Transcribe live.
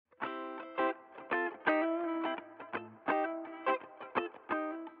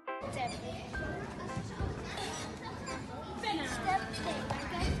Step. Step.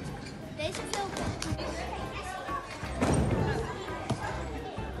 Kijk, deze filmpje.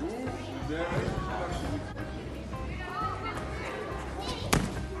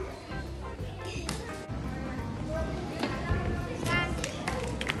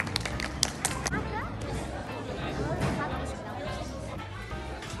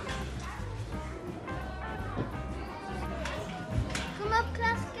 Kom op,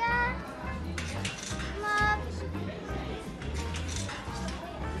 Klaske. Kom op.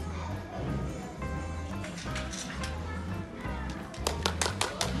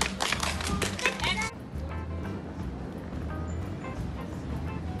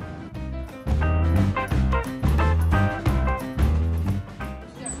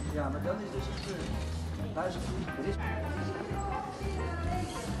 Ja, maar dan is dus het 1000 voet.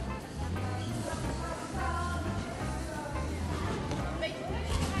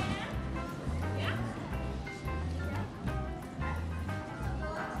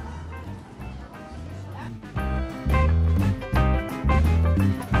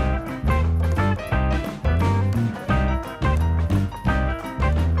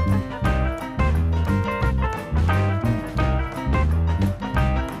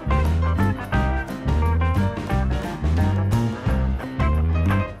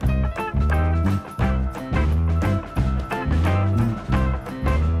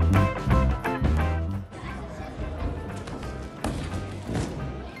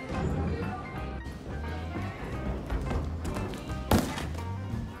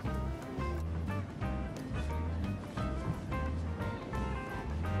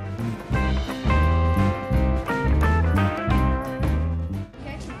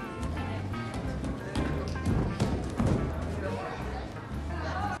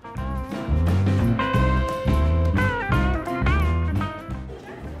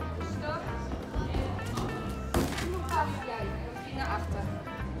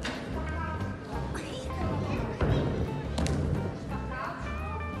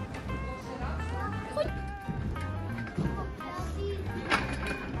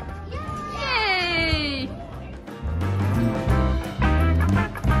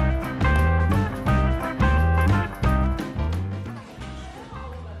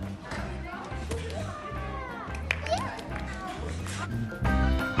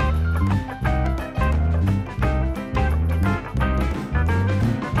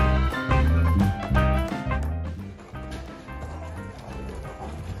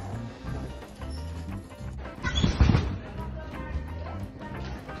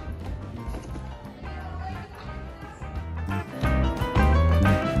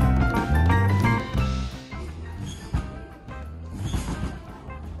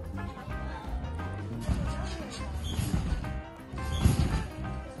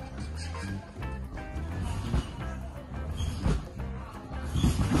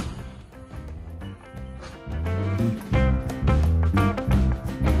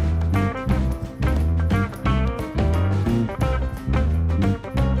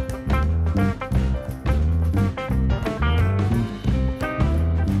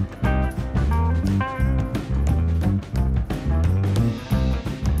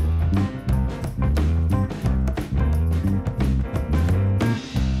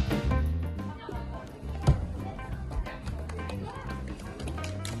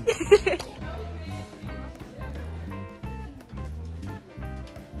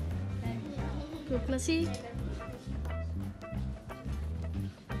 Goed, Klassie.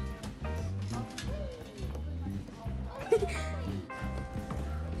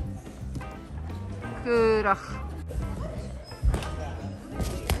 Keurig.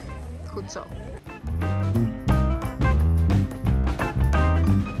 Goed zo.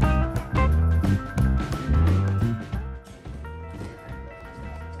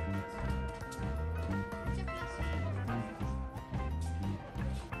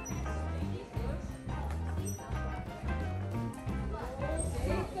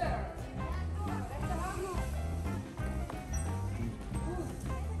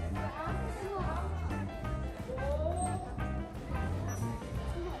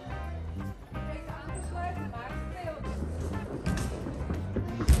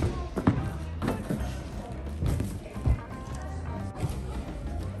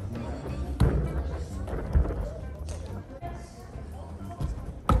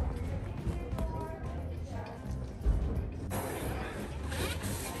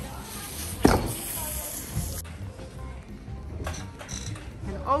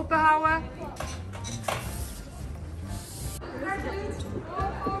 Open houden.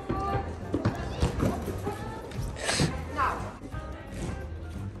 Nou.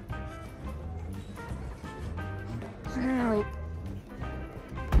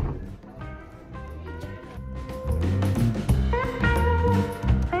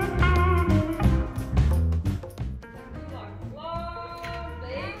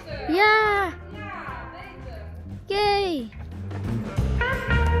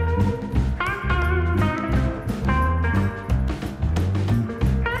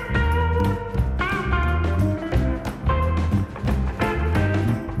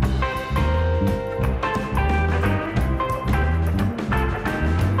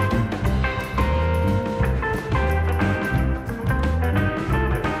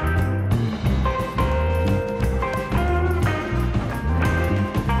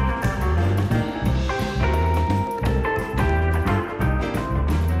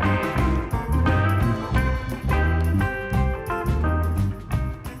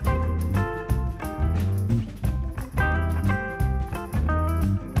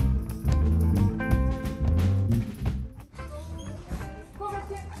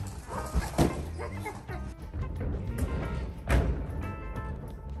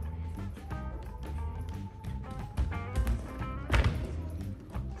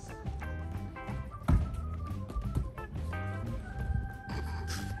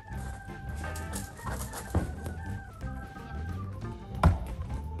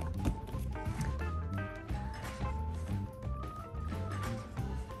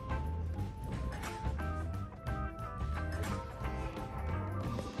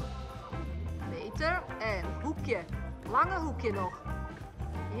 hoekje. Lange hoekje nog.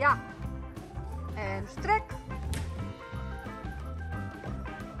 Ja. En strek.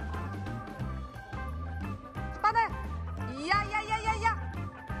 Spannen. Ja, ja, ja, ja, ja.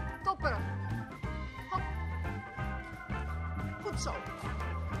 Toppen. Hop. Goed zo.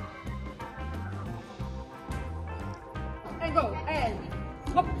 En go. En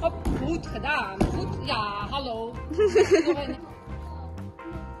hop, hop. Goed gedaan. Goed. Ja, hallo.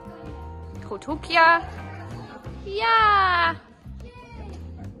 Goed hoekje. Ja!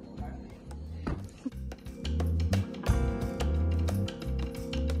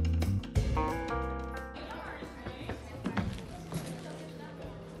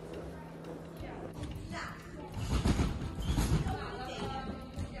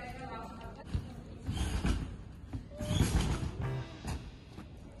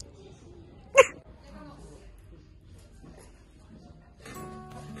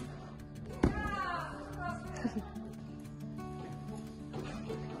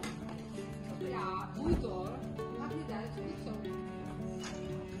 Ja, goed hoor. Maakt niet uit, goed zo.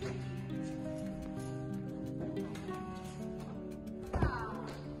 Ja,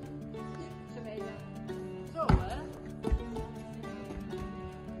 geweten. Zo hè.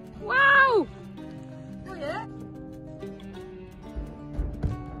 Wauw! Mooi hè?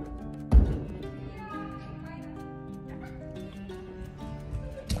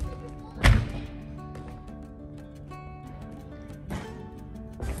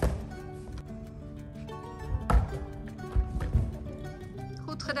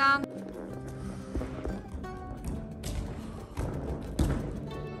 Goed gedaan.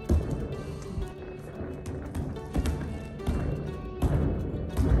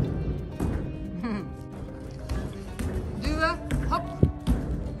 Duwen, hop.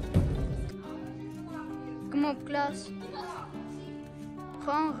 Kom op, Klas.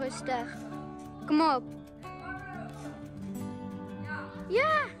 Gewoon rustig. Kom op.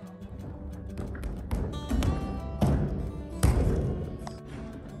 Ja!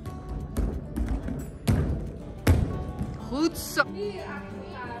 Goed zo.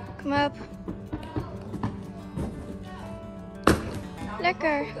 Kom op.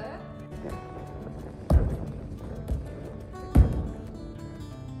 Lekker.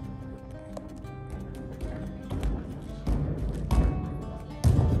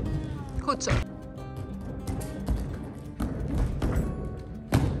 Goed zo.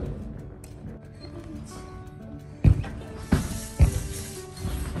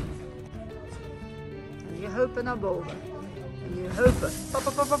 En je heupen naar boven. En je heupen. Pap,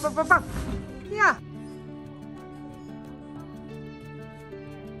 pap, pap, pap, pap, pap. Ja.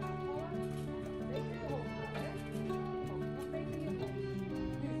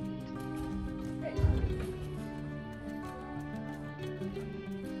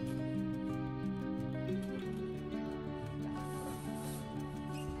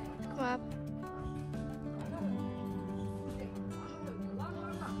 Kom op.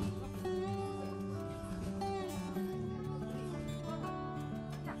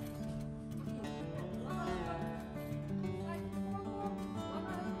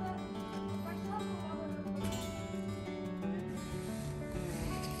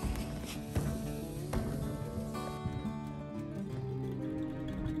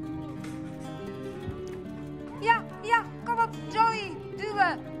 Ja, ja, kom op, Joey,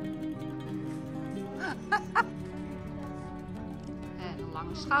 duwen. En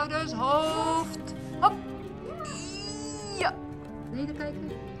lange schouders, hoofd. Hop. Ja. Beneden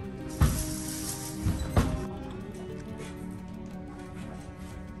kijken.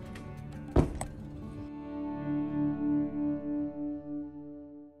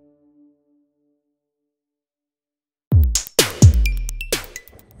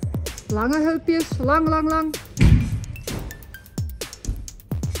 Lange heupjes, lang, lang, lang.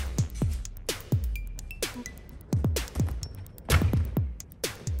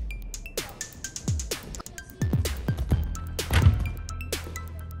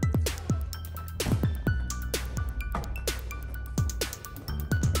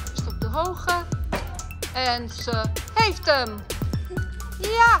 Stop de hoge. En ze heeft hem.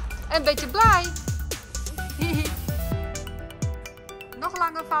 Ja, en een beetje blij. Nog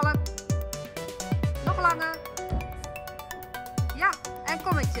langer vallen. Nog langer. Ja, en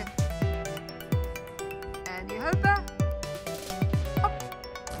kommetje. En die heupen. Hop.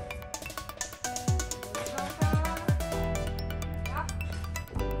 Ja.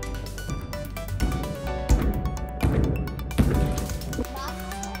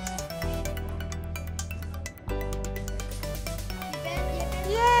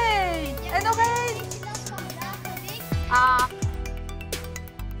 Yay! En nog één. Ah.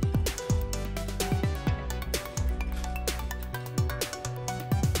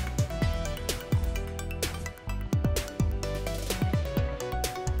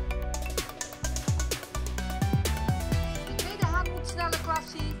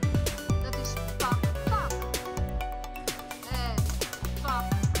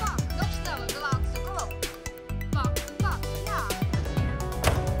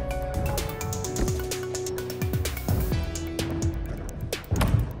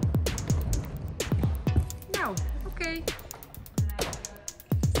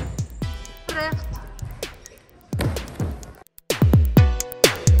 recht.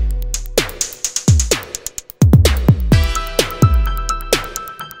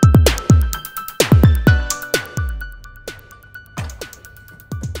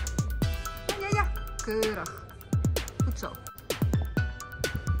 Ja, keurig. Goed zo.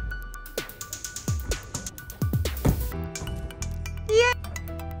 Ja.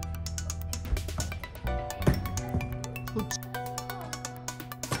 Goed.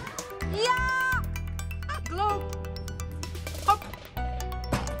 Ja! Ik loop. Hop.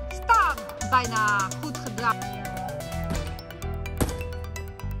 Staan. Bijna goed gedaan.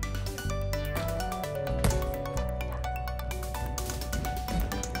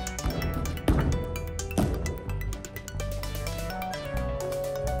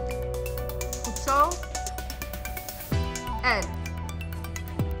 Goed zo. En.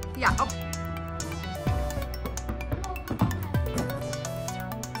 Ja, op.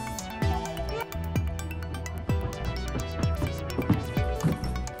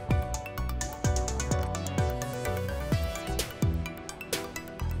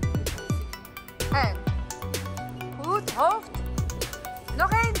 En. Goed, hoofd.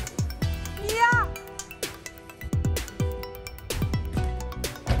 Nog één. Ja.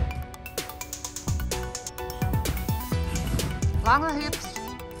 Lange hips.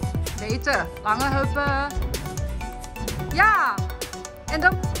 Beter. Lange heupen. Ja. En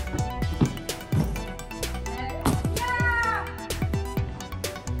dan. Ja.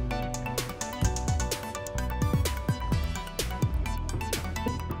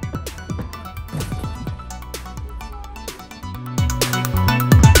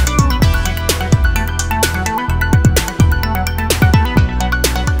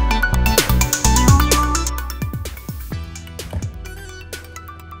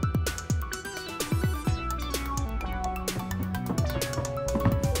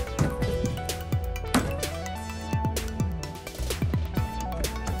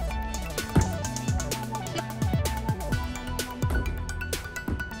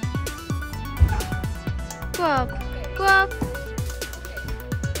 Kwap. Kwap.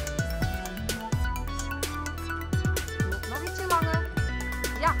 Nog ietsje langer.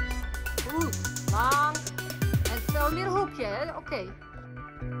 Ja. Goed. Lang. En veel meer hoekje, hè? Oké.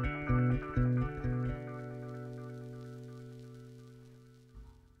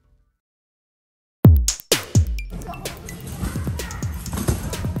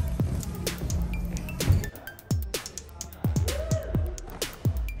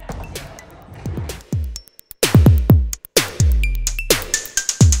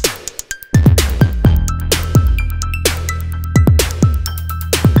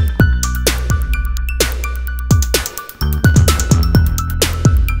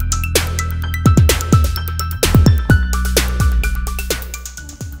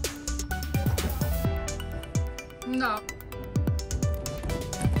 Nou.